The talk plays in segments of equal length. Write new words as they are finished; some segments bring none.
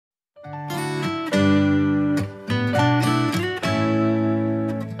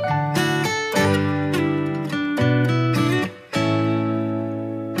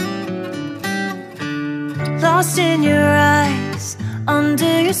lost in your eyes,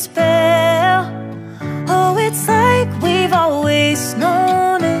 under your spell. Oh, it's like we've always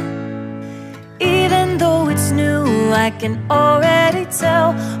known it. Even though it's new, I can already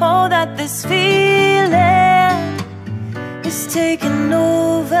tell. Oh, that this feeling is taking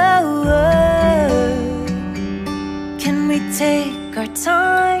over. Can we take our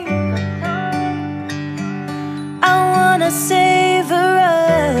time? I wanna savor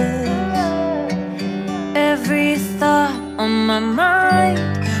us. Every thought on my mind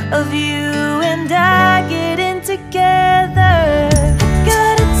of you and I getting together. I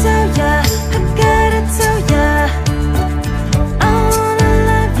gotta tell ya, I gotta tell ya, I wanna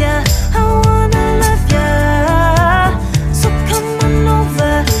love ya, I wanna love ya. So come on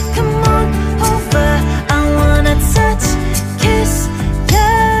over, come on over. I wanna touch, kiss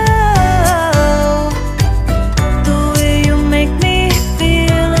you. The way you make me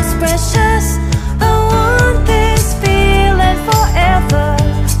feel is precious. I want this feeling forever.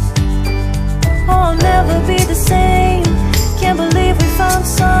 Oh, I'll never be the same. Can't believe we found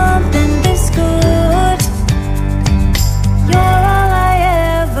something this good. You're all I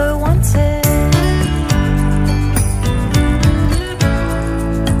ever wanted.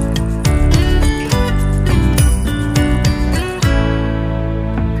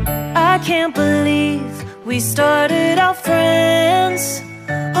 I can't believe we started out friends.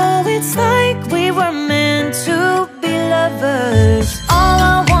 Oh, it's like we were meant to be lovers. All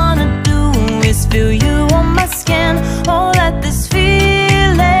I wanna do is feel you on my skin. Oh, let this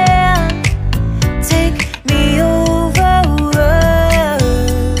feeling take me over.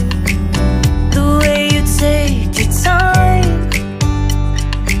 The way you take your time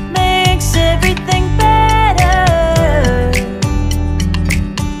makes everything